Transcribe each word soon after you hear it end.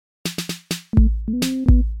You're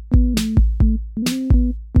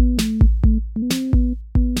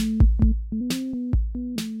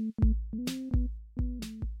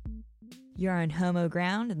on Homo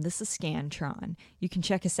Ground, and this is Scantron. You can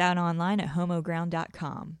check us out online at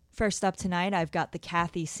homoground.com. First up tonight, I've got the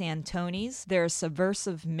Kathy Santonis. They're a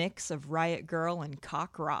subversive mix of Riot Grrrl and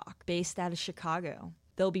cock rock, based out of Chicago.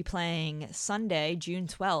 They'll be playing Sunday, June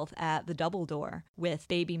 12th at the Double Door with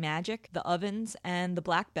Baby Magic, the Ovens, and the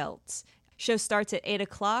Black Belts. Show starts at 8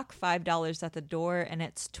 o'clock, $5 at the door, and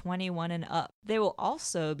it's 21 and up. They will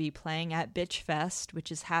also be playing at Bitch Fest,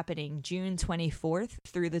 which is happening June 24th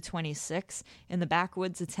through the 26th in the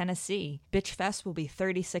backwoods of Tennessee. Bitch Fest will be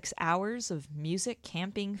 36 hours of music,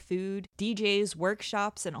 camping, food, DJs,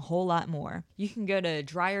 workshops, and a whole lot more. You can go to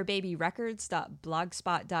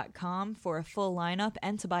dryerbabyrecords.blogspot.com for a full lineup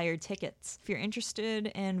and to buy your tickets. If you're interested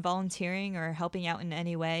in volunteering or helping out in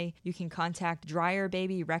any way, you can contact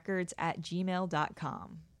dryerbabyrecords@gmail.com.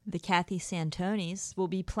 The Kathy Santonis will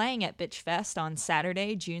be playing at Bitch Fest on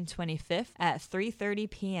Saturday, June 25th at 3:30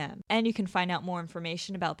 p.m. And you can find out more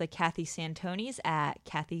information about the Kathy Santonis at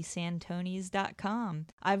kathysantonis.com.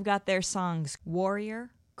 I've got their songs Warrior,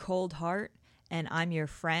 Cold Heart, and I'm Your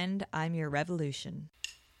Friend, I'm Your Revolution.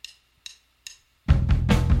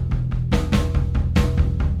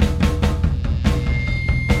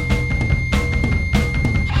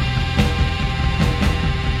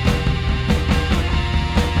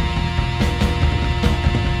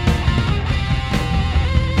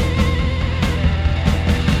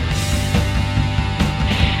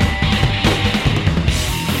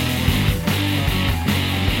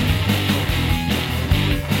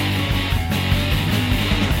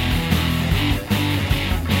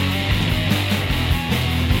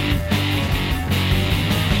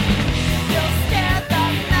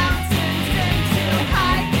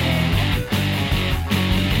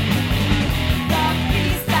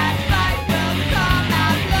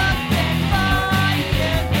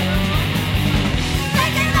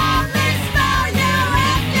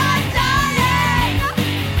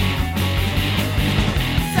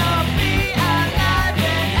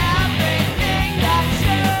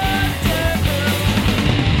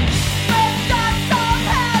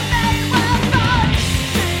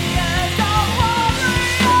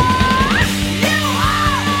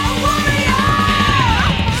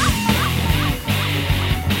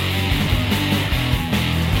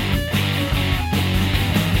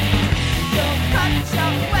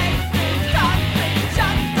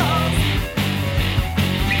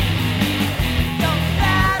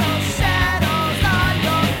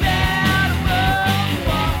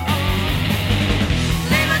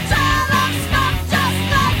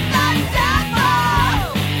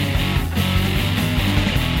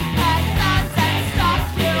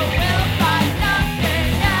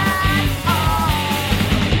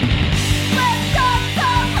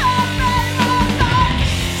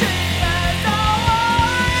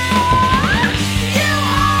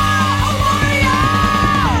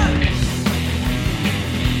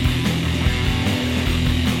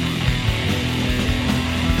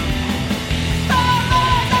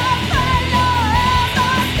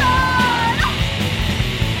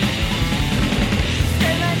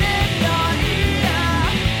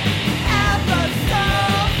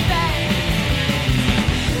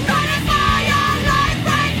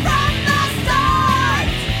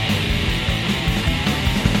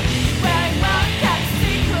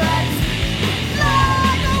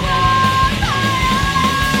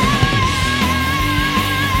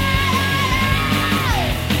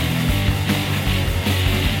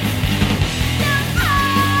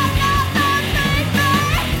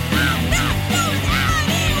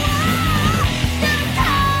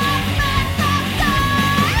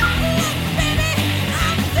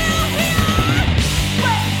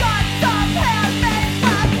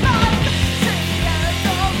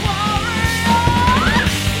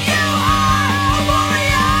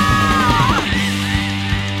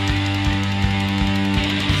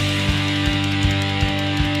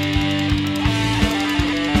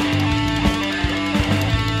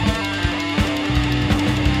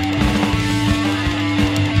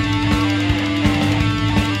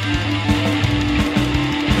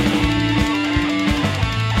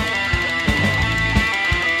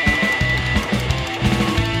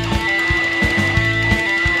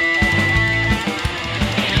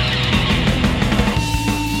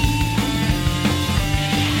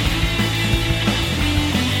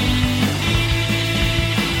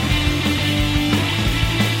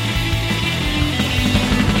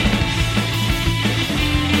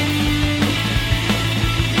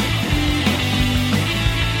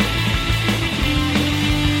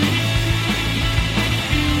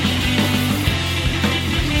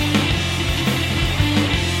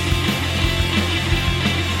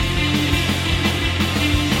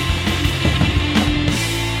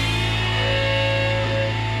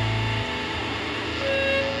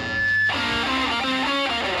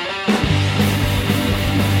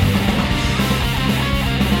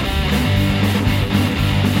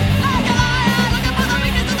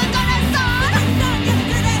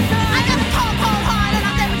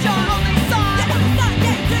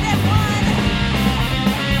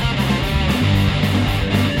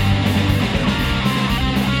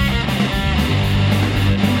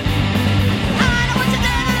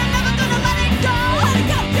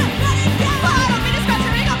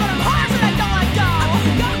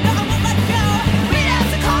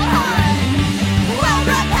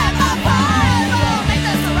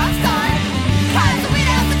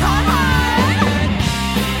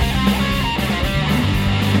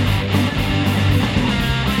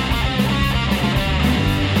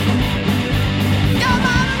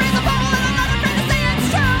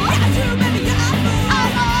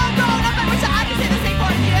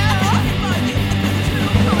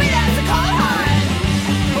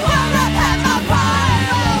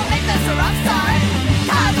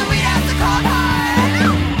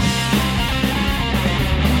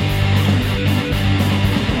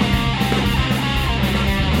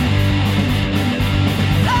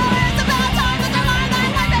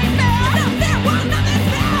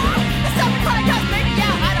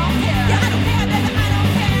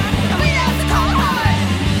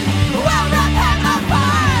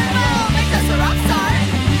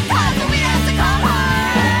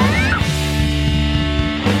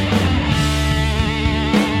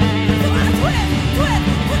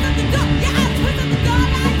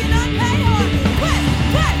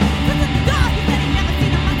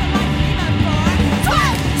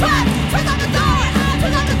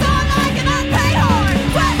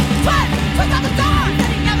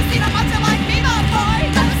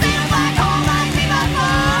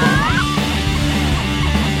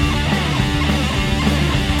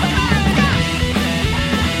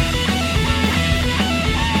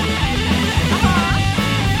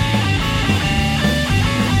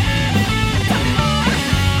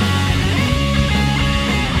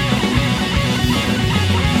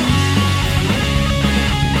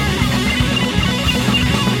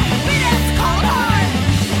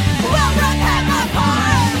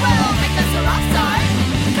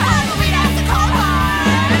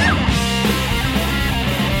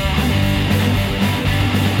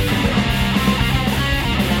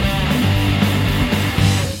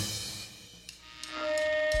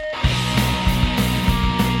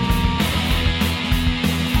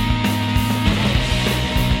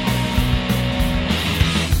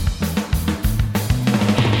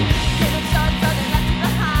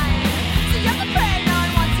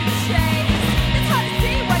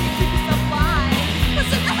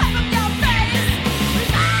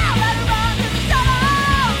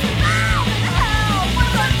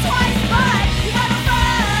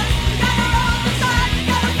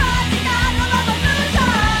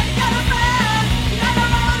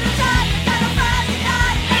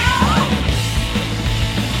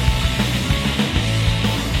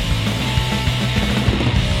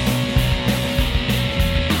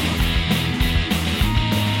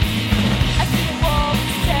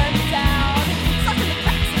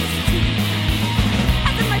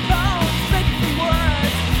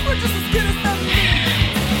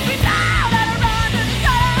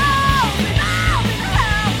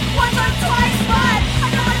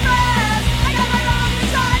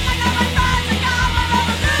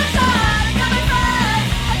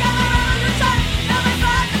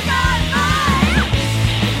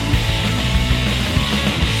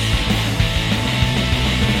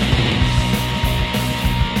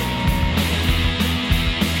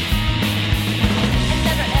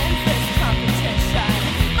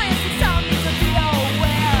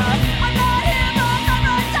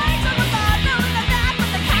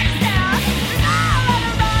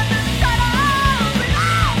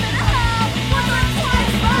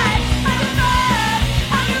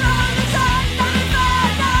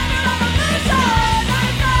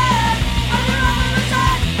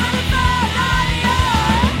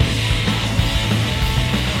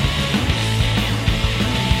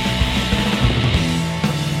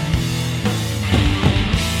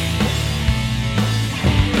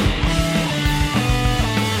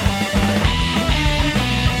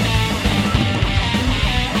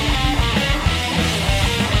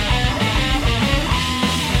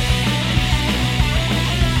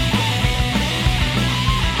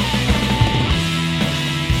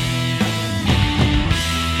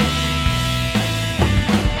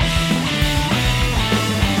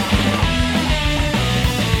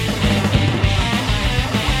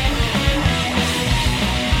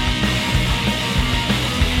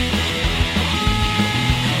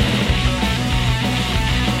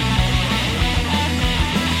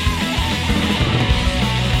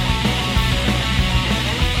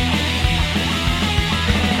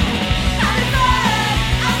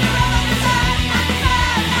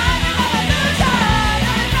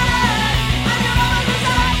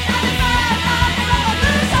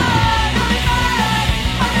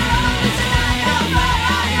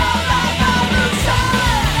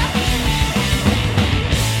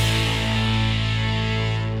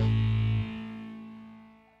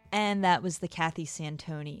 And that was the Kathy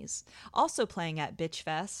Santonis. Also playing at Bitch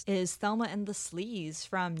Fest is Thelma and the Sleaze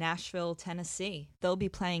from Nashville, Tennessee. They'll be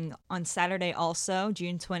playing on Saturday also,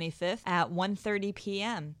 June 25th at 1:30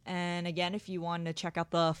 p.m. And again, if you want to check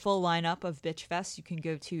out the full lineup of Bitch Fest, you can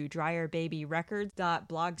go to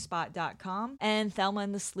dryerbabyrecords.blogspot.com. And Thelma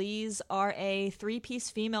and the Sleaze are a three-piece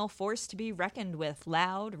female force to be reckoned with,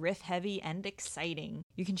 loud, riff-heavy, and exciting.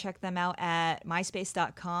 You can check them out at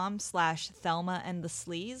myspace.com/Thelma and the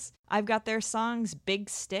Sleaze. I've got their songs Big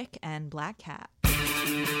Stick and Black Cat.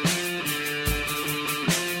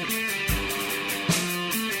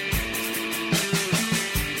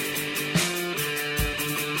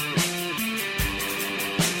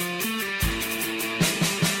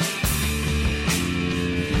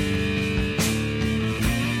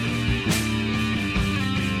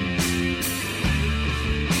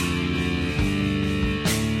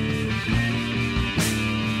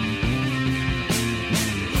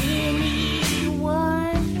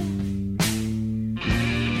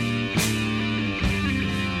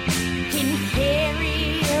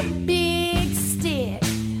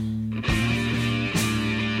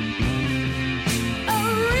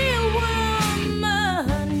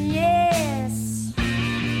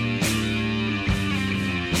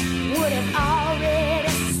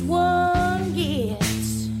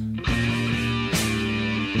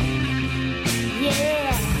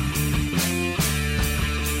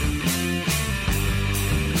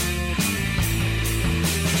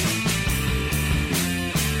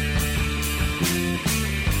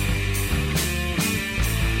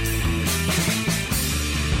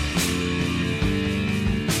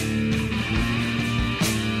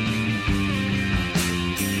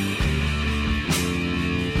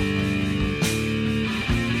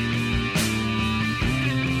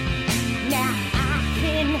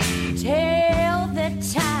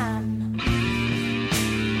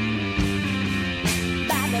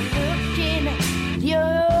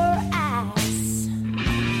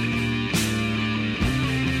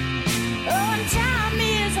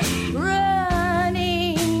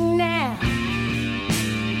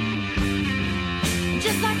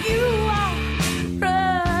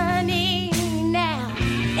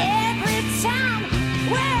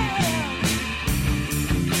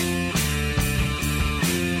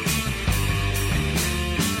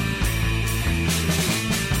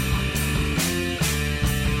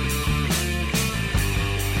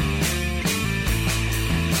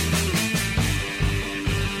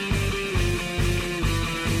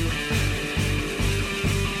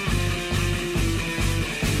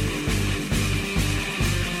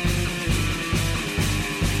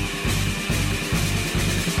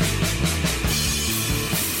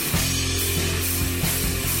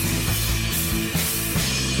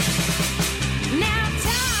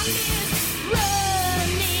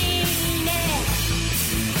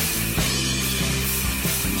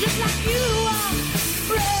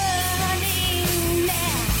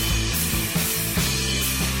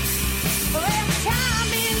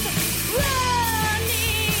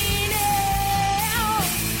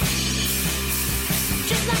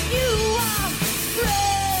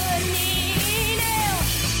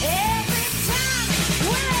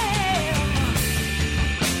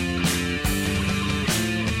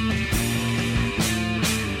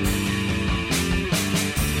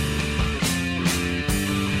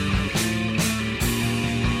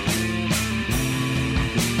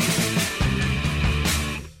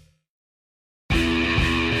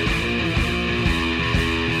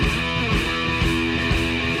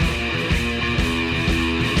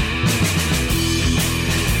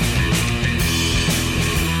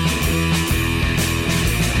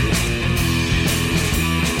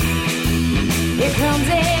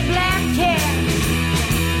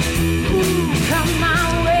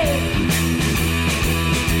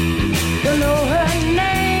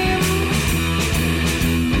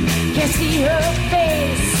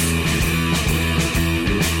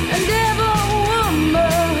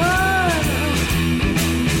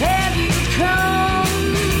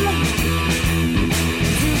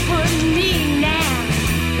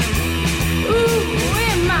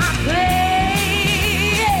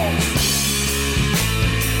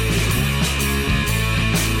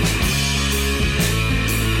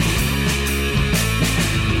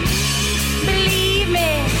 Believe me,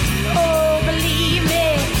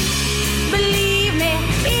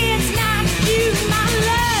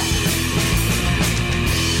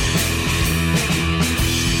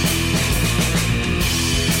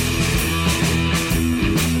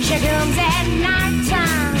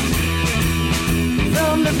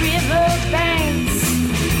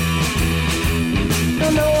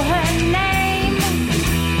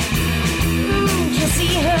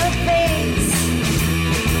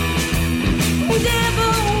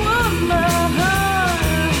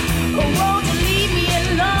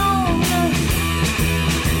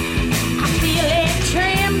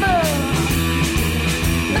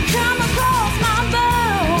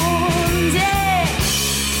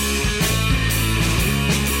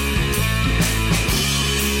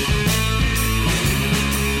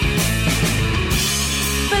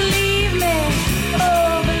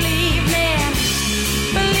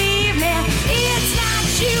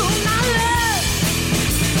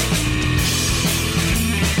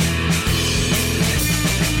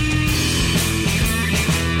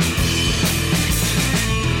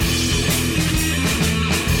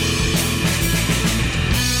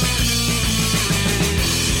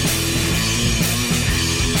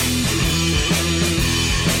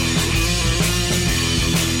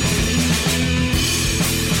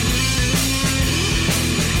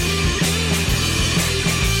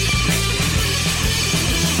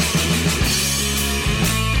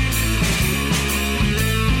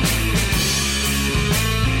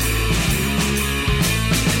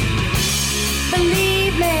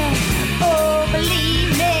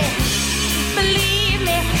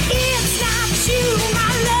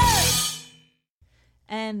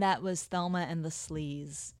 And that was Thelma and the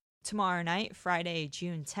Sleaze. Tomorrow night, Friday,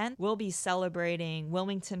 June 10th, we'll be celebrating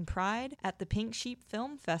Wilmington Pride at the Pink Sheep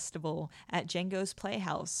Film Festival at Django's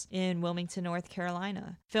Playhouse in Wilmington, North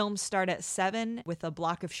Carolina. Films start at 7 with a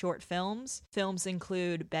block of short films. Films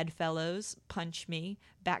include Bedfellows, Punch Me,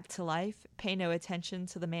 Back to Life, Pay No Attention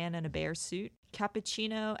to the Man in a Bear Suit,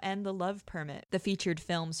 Cappuccino, and The Love Permit. The featured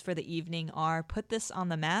films for the evening are Put This on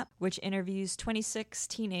the Map, which interviews 26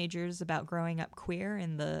 teenagers about growing up queer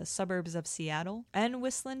in the suburbs of Seattle, and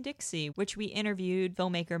Whistlin' Dixie, which we interviewed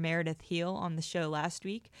filmmaker Meredith Heel on the show last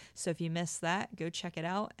week. So if you missed that, go check it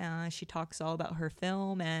out. She talks all about her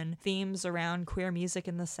film and themes around queer music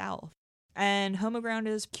in the South. And Homoground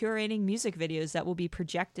is curating music videos that will be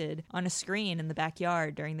projected on a screen in the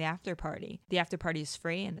backyard during the after party. The after party is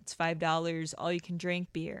free and it's $5 all you can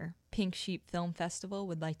drink beer. Pink Sheep Film Festival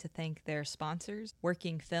would like to thank their sponsors,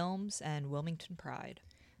 Working Films and Wilmington Pride.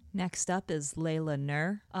 Next up is Layla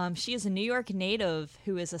Nur. She is a New York native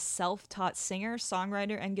who is a self-taught singer,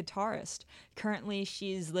 songwriter, and guitarist. Currently,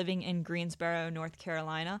 she's living in Greensboro, North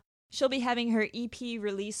Carolina. She'll be having her EP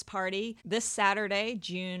release party this Saturday,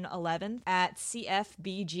 June 11th, at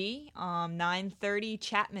CFBG, 930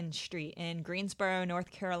 Chapman Street in Greensboro,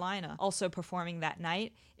 North Carolina. Also performing that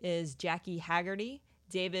night is Jackie Haggerty,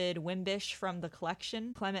 David Wimbish from The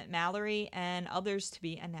Collection, Clement Mallory, and others to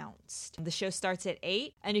be announced. The show starts at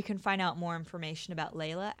 8, and you can find out more information about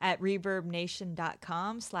Layla at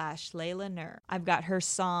reverbnation.com/Layla Nur. I've got her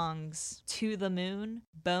songs To the Moon,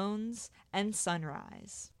 Bones, and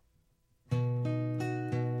Sunrise.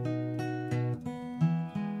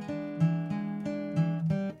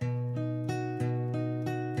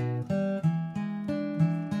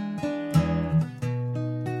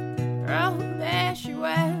 Oh, there she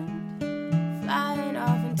went, flying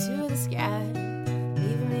off into the sky,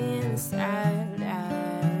 leaving me inside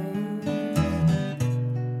out.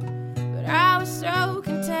 But I was so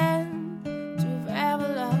content to have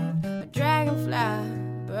ever loved a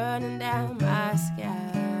dragonfly burning down my sky.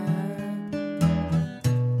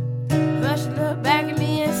 But she looked back at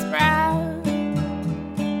me and smiled,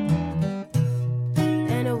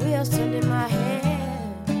 and the wheels turned in my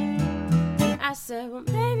head. And I said, well,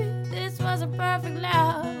 maybe this was a perfect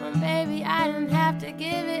love. Well, maybe I didn't have to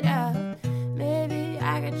give it up. Maybe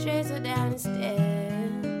I could chase her down instead.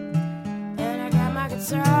 And I got my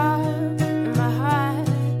guitar and my heart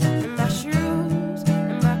and my shoes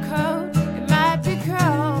and my coat. It might be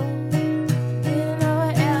cold, didn't know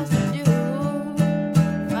what else to do.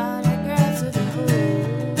 Follow that girl to the moon.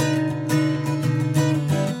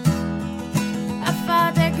 I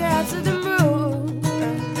followed that girl to the moon.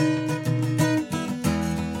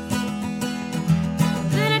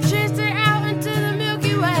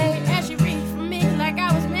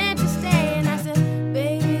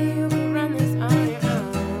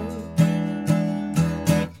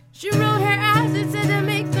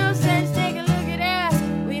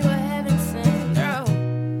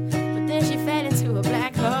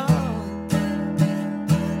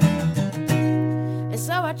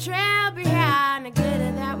 I trailed behind the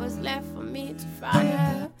glitter that was left for me to find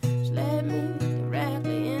her. She led me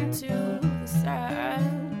directly into the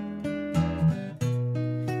sun.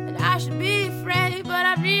 And I should be afraid, but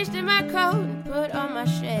I reached in my coat and put on my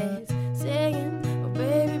shades, singing, oh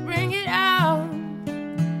baby, bring it on.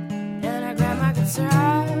 And I grabbed my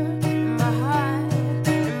guitar and my heart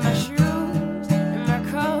and my shoes and my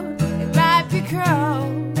coat. It might be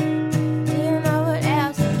cold.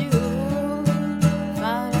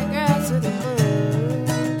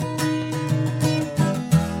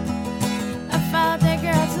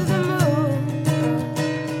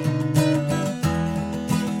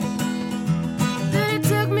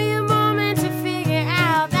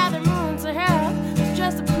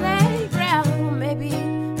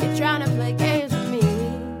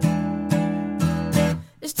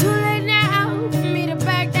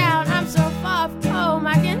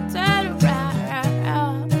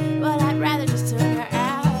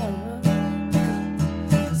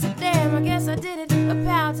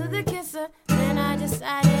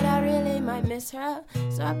 Miss her,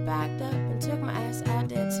 so I backed up and took my ass out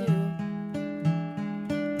there too.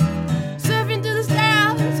 Surfing through the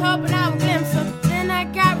stars, hoping I would glimpse her. Then I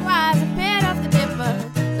got wise and paid off the dipper.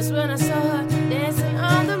 That's when I saw her dancing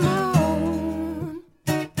on the moon.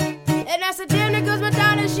 And I said, damn, there goes my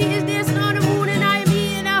daughter, she is dancing on the moon. And I am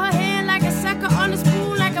eating out her hand like a sucker on a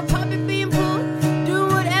spoon, like a puppet being pulled,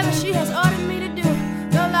 doing whatever she has ordered me to do.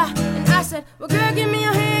 No lie. And I said, well girl, give me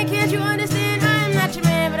your hand, can't you understand? I am not your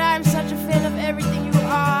man, but I am such a fan of everything you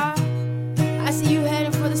are. I see you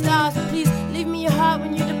heading for the stars, but please leave me your heart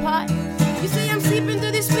when you depart. You say I'm sleeping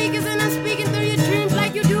through these speakers and I'm speaking through your dreams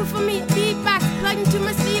like you do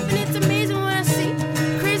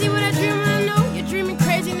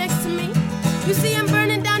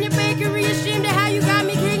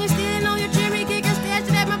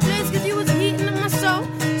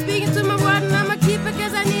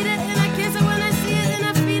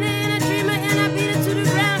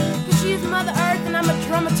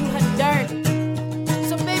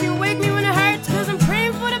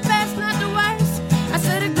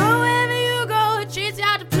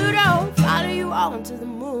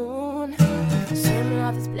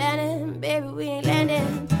baby, we ain't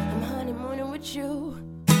landing. I'm honeymooning with you.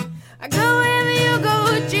 I go wherever you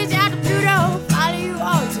go, chase you out to Pluto, follow you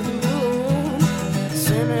all to the moon.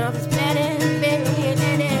 Swimming off this planet, baby, we ain't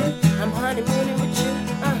landing. I'm honeymooning with you.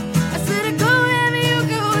 I said I go wherever you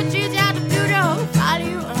go, chase you out to Pluto, follow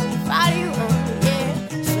you on, yeah.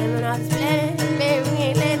 Swimming off this planet, baby, we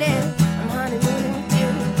ain't landing. I'm honeymooning with you.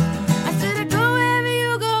 I said I go wherever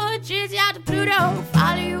you go, chase you out to Pluto,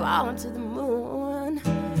 follow you all to the moon.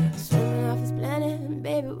 Swimming off this planet,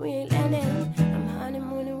 baby, we ain't landing. I'm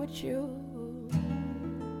honeymooning with you.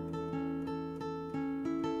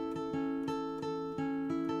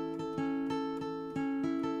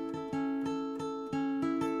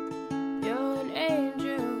 You're an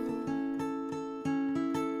angel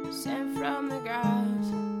sent from the gods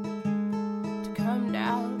to come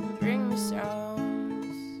down and bring me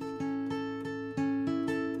songs.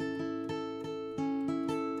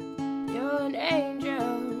 You're an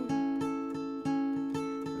angel,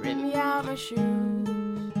 rip me out my shoes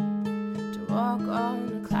to walk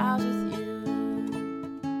on the clouds with you.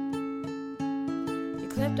 You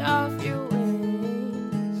clipped off your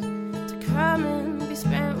wings to come and be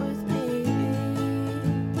spent with me.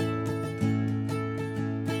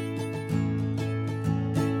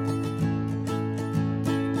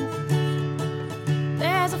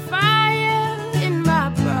 There's a fire in my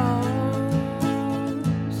bones.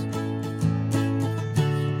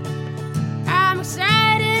 I'm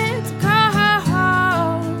excited to call her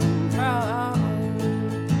home.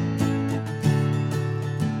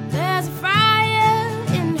 There's a fire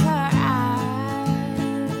in her eyes,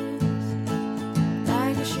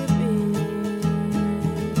 like it should be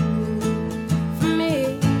for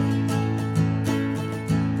me,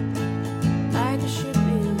 like it should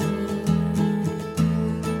be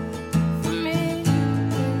for me.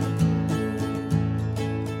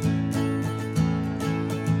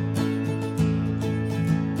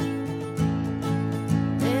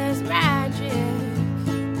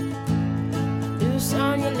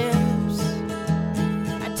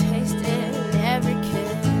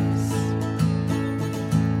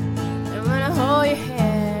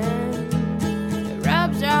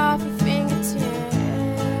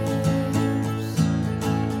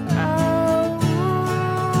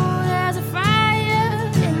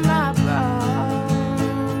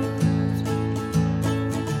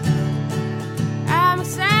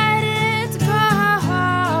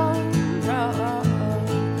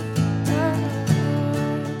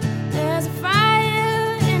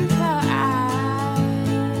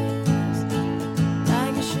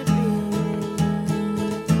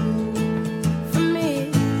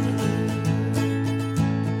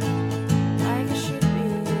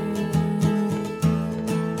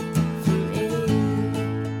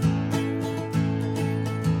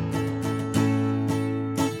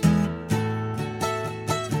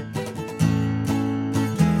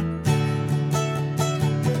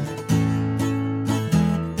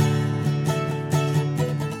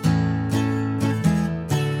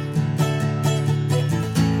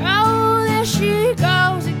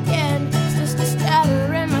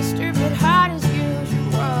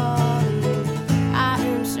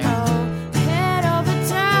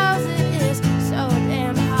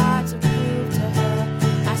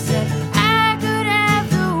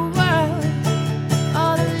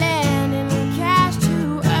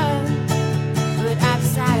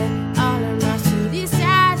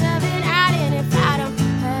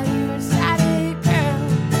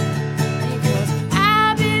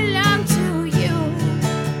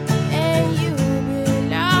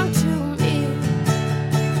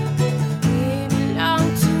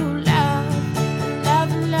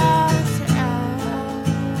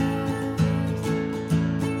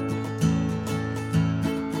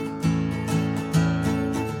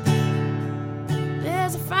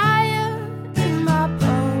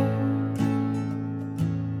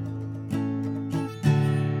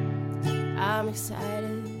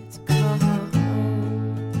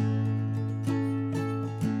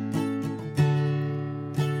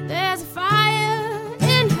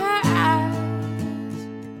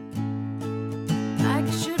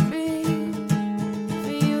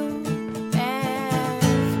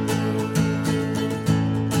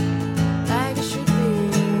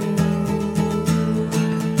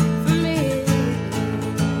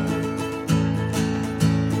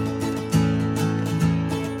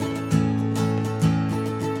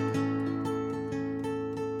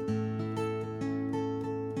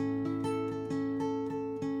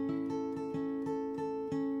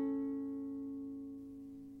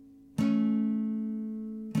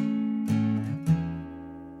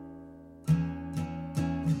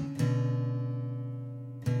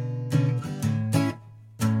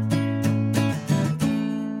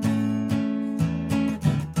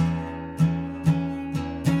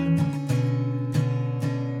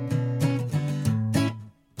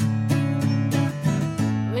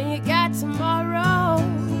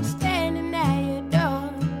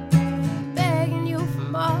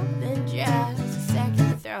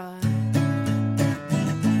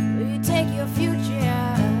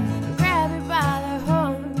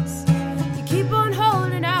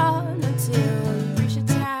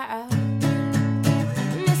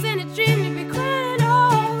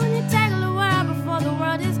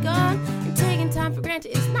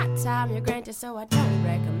 so I don't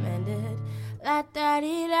recommend it. La da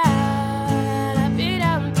dee da, la beat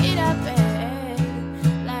up, eh.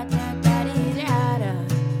 La da da dee da da,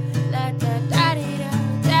 la da da dee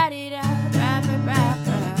da dee da, ba ba ba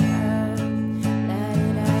ba. La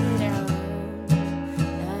dee da dee da,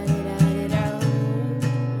 la dee da dee da.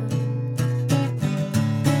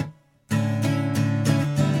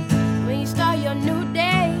 When you start your new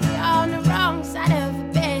day on the wrong side of the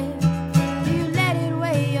bed, do you let it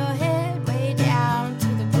weigh your head way down to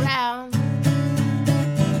the ground?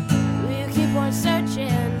 Will you keep on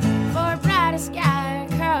searching for a brighter sky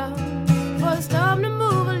to come, for the storm to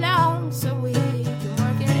move along so we can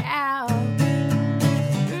work it out?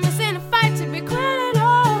 And this ain't a fight to be crying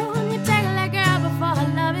on. You're taking that girl before her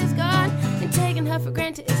love is gone, and taking her for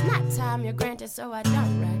granted is not time you're granted, so I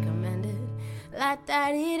don't recommend it. La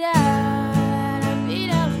da dee da, la beat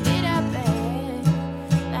up, eh.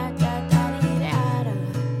 La da da dee da da,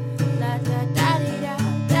 la da da dee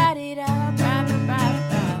da dee da, ba ba ba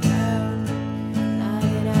ba ba. La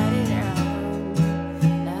dee da dee da,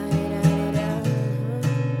 la dee da dee da.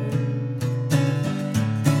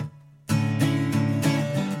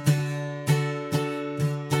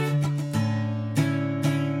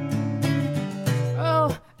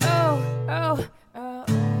 Oh, oh, oh, oh, oh.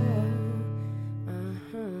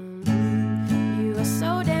 You are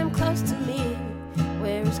so damn close to me.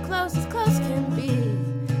 We're as close can be,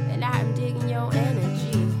 and I'm digging your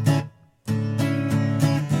energy.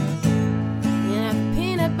 You're the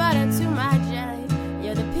peanut butter to my jelly,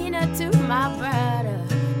 you're the peanut to my butter,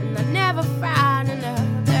 and I never find another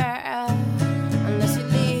unless you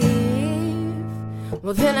leave.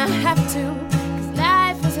 Well then I have to, 'cause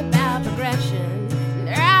life is about progression,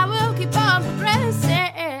 and I will keep on progressing.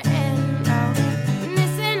 And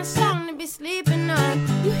this ain't a song to be sleeping on.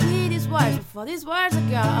 You hear these words before these words are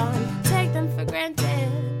gone. Take them for granted.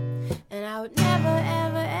 And I would never,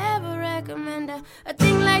 ever, ever recommend a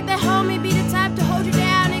thing like that. Homie, be the type to hold you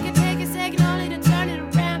down. It can take a second only to turn it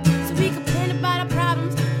around, so we complain about our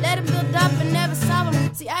problems, let them build up and never solve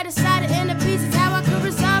them. See, I decided in the pieces how I could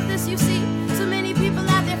resolve this. You see, so many people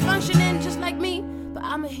out there functioning just like me, but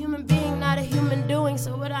I'm a human being, not a human doing.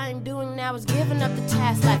 So what I am doing now is giving up the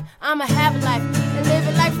task. Like I'ma have a life and live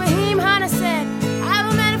it like Fahim Hanna said. I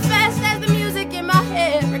will manifest as the music in my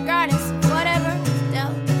head, regardless of whatever is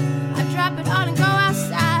dealt. I drop it all and go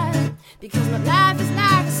outside, because my life is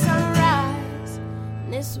like a sunrise,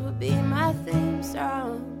 and this will be my theme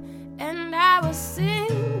song. And I will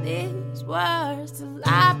sing these words till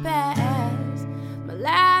I pass. My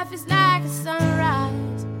life is like a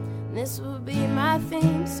sunrise, and this will be my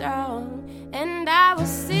theme song. And I will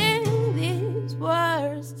sing these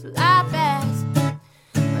words till I pass.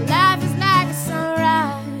 My life is like a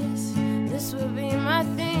sunrise, this will be my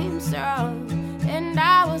theme song. And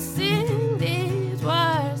I will sing these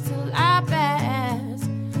words till I pass.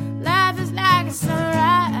 Life is like a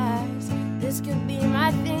sunrise, this could be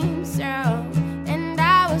my theme song. And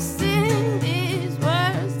I will sing these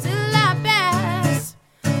words till I pass.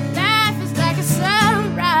 Life is like a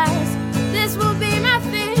sunrise, this will be my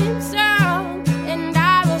theme song. And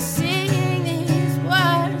I will sing these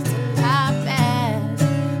words till I pass.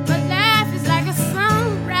 But life is like a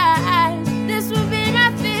sunrise, this will be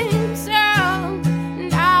my theme song.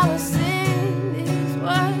 And I will sing these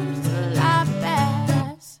words till I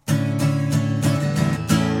pass.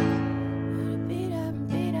 Beat up,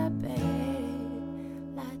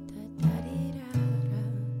 babe. La da da dee da da.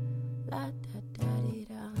 La da da dee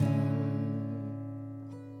da.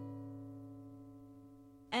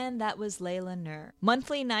 And that was Layla Nur.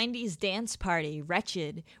 Monthly 90s dance party,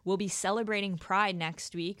 Wretched, will be celebrating Pride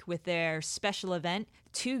next week with their special event,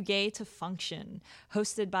 Too Gay to Function,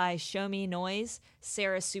 hosted by Show Me Noise,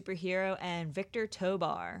 Sarah Superhero, and Victor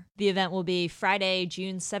Tobar. The event will be Friday,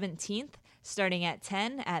 June 17th, starting at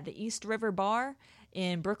 10 at the East River Bar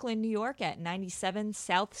in Brooklyn, New York at 97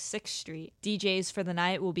 South 6th Street. DJs for the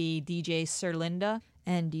night will be DJ Sir Linda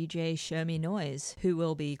and DJ Show Me Noise, who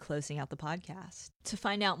will be closing out the podcast. To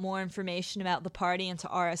find out more information about the party and to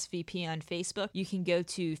RSVP on Facebook, you can go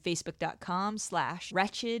to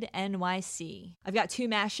facebook.com/WretchedNYC. I've got 2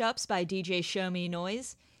 mashups by DJ Show Me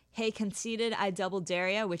Noise. Hey Conceited, I Double Dare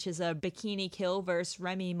Ya, which is a Bikini Kill vs.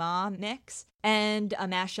 Remy Ma mix, and a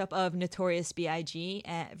mashup of Notorious B.I.G.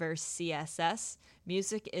 vs. CSS.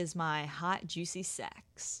 Music is my hot, juicy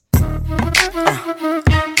sex. Come on,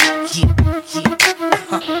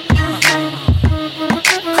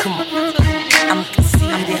 I'm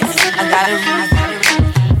conceited. I gotta read.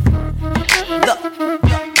 Look.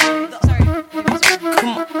 Sorry. Come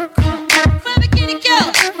on. For Bikini Kill,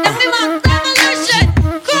 and we want revolution.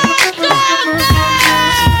 Come on.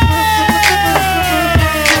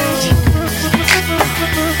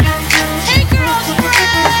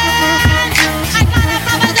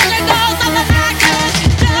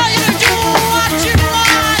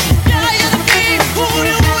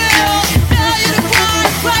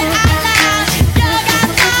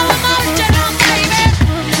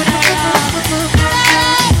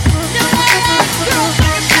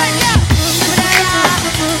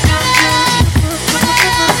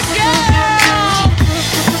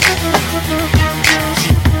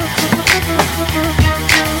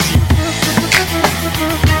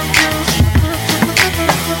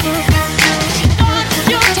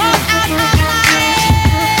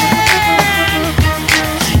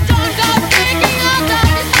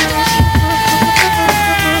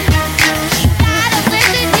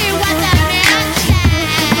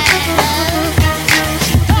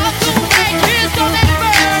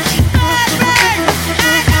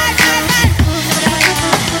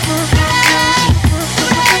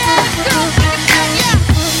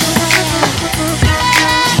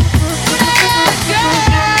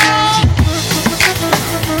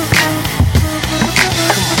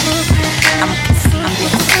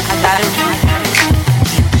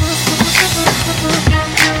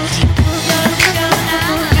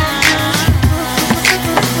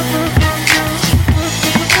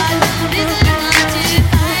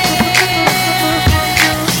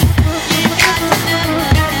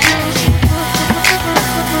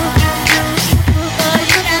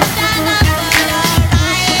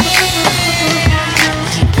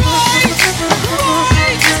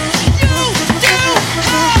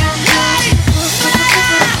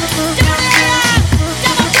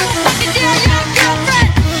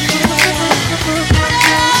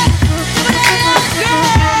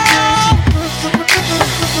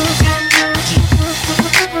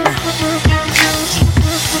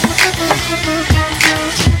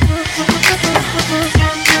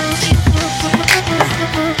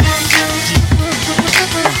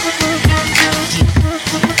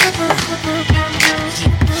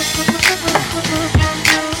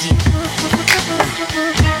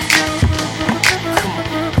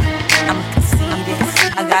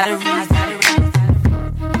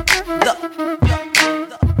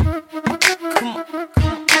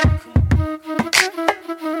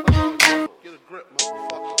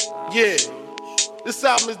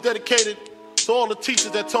 album is dedicated to all the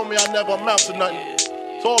teachers that told me I never amount to nothing.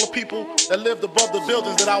 To all the people that lived above the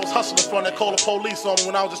buildings that I was hustling from that called the police on me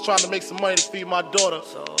when I was just trying to make some money to feed my daughter.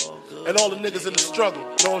 And all the niggas in the struggle,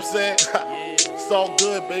 you know what I'm saying? It's all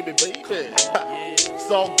good, baby, baby.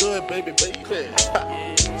 It's all good, baby, baby.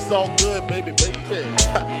 It's all good, baby, baby.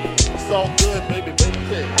 It's all good, baby,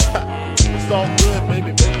 baby. It's all good,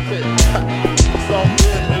 baby, baby. It's all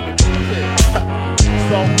good, baby, baby.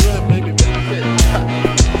 It's all good, baby, baby.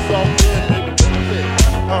 It's all good, baby, baby.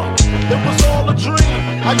 It was all a dream.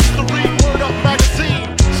 I used to read Word Up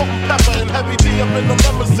magazine. Salt and Pepper and Heavy D up in the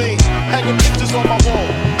limousine, hanging pictures on my wall.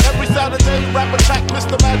 Every Saturday, rap attack,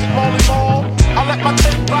 Mr. Magic Molly Mall. I let my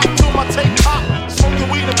tape rock till my tape pop. Smoking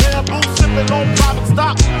weed and bamboo, sipping on private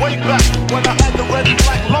stock. Way back when I had the red and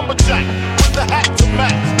black lumberjack with the hat to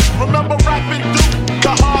match. Remember rapping Duke?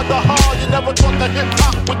 The hard, you never thought that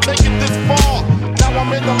hip-hop would take it this far. Now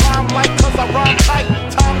I'm in the limelight cause I rhyme tight.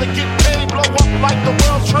 Time to get paid, blow up like the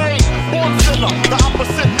world trade. Born sinner, the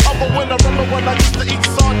opposite of a winner. Remember when I used to eat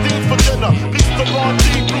sardines for dinner? Peace to Ron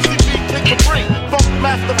G, Brucey B, King Capri, Funk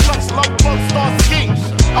Master Flex, Love Bug, Star Ski.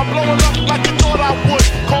 I'm blowing up like you thought I would.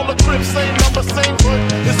 Call the crib, same number, same hood.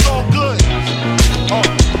 It's all good.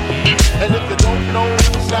 And if you don't know,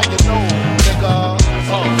 now you know, nigga.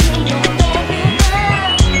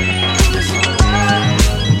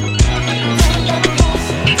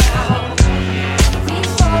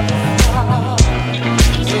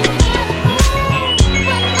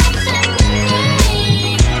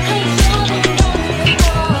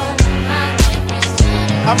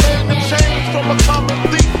 I made the change from a common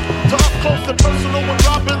thief to up close and personal with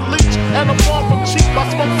Robin Leach. And I'm far from cheap, I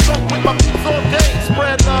smoke soap with my peeps all day.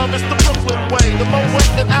 Spread love, it's the Brooklyn way. The Moet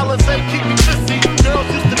and Alizé keep me busy. Girls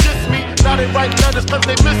used to diss me, now they write letters cause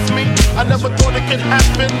they miss me. I never thought it could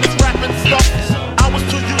happen, this rapping stuff. I was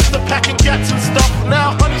too used to packing gats and stuff.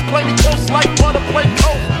 Now honeys play me close like butter play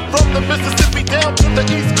coke. From the Mississippi down to the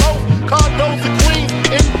East Coast. Condos in Queens,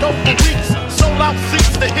 in dope for weeks. Sold out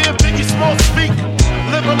seats to hear Biggie Small speak.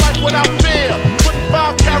 Living life without fear. Putting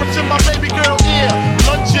 5 carats in my baby girl ear.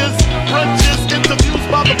 Lunches, brunches, interviews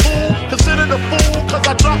by the pool. Considered a fool cause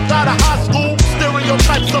I dropped out of high school.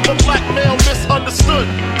 Stereotypes of a black male misunderstood.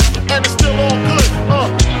 And it's still all good,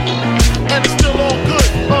 and it's still all good,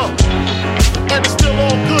 and it's still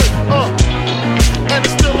all good, and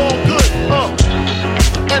it's still all good,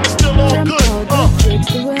 and it's still all good,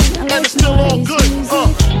 and it's still all good,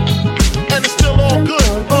 and it's still all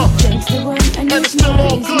good, and it's still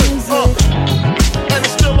all good, and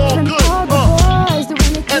it's still all good,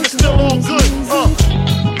 and it's still all good,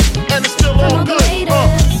 and it's still all good,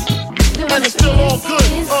 and it's still all good,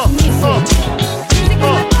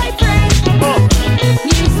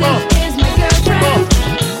 music is my girlfriend,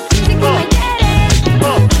 music is my daddy,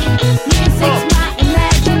 music's my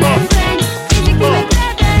imaginary friend, music is my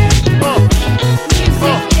brother,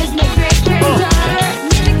 music is my great-granddaughter,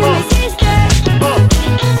 music is my sister,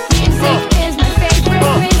 music is my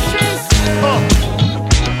favorite mistress.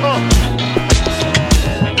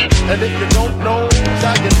 And if you don't know,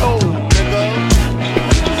 now you know, nigga.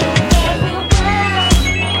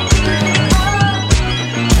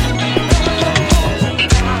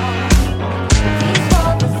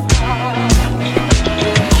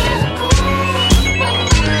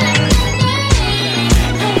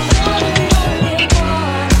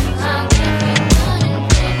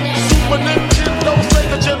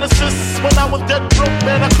 When I was dead broke,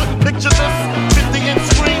 man, I couldn't picture this. 50-inch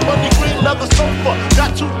screen, money green, leather sofa.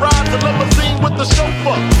 Got 2 rides, a limousine with the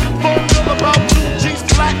chauffeur. Phone bill about 2 G's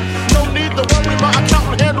flat. No need to worry, my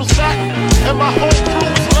accountant handles that. And my whole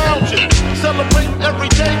crew's lounging, celebrating every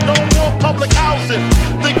day, no more public housing.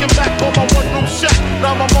 Thinking back on my one-room shack.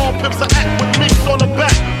 Now my mom pimps an act with me on the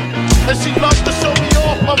back. And she loves to show me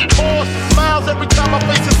off, of course. Smiles every time my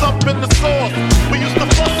face is up in the sauce. We used to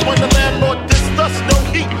fuss when the landlord dissed us. No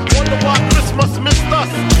heat, wonder why Christmas missed us.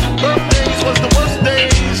 Birthdays was the worst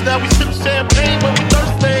days. Now we sip champagne when we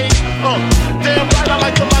thirsty. Damn right, I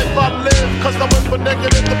like the life I live. Cause I went from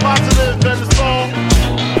negative to positive, and it's all.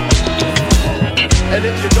 And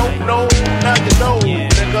if you don't know, now you know.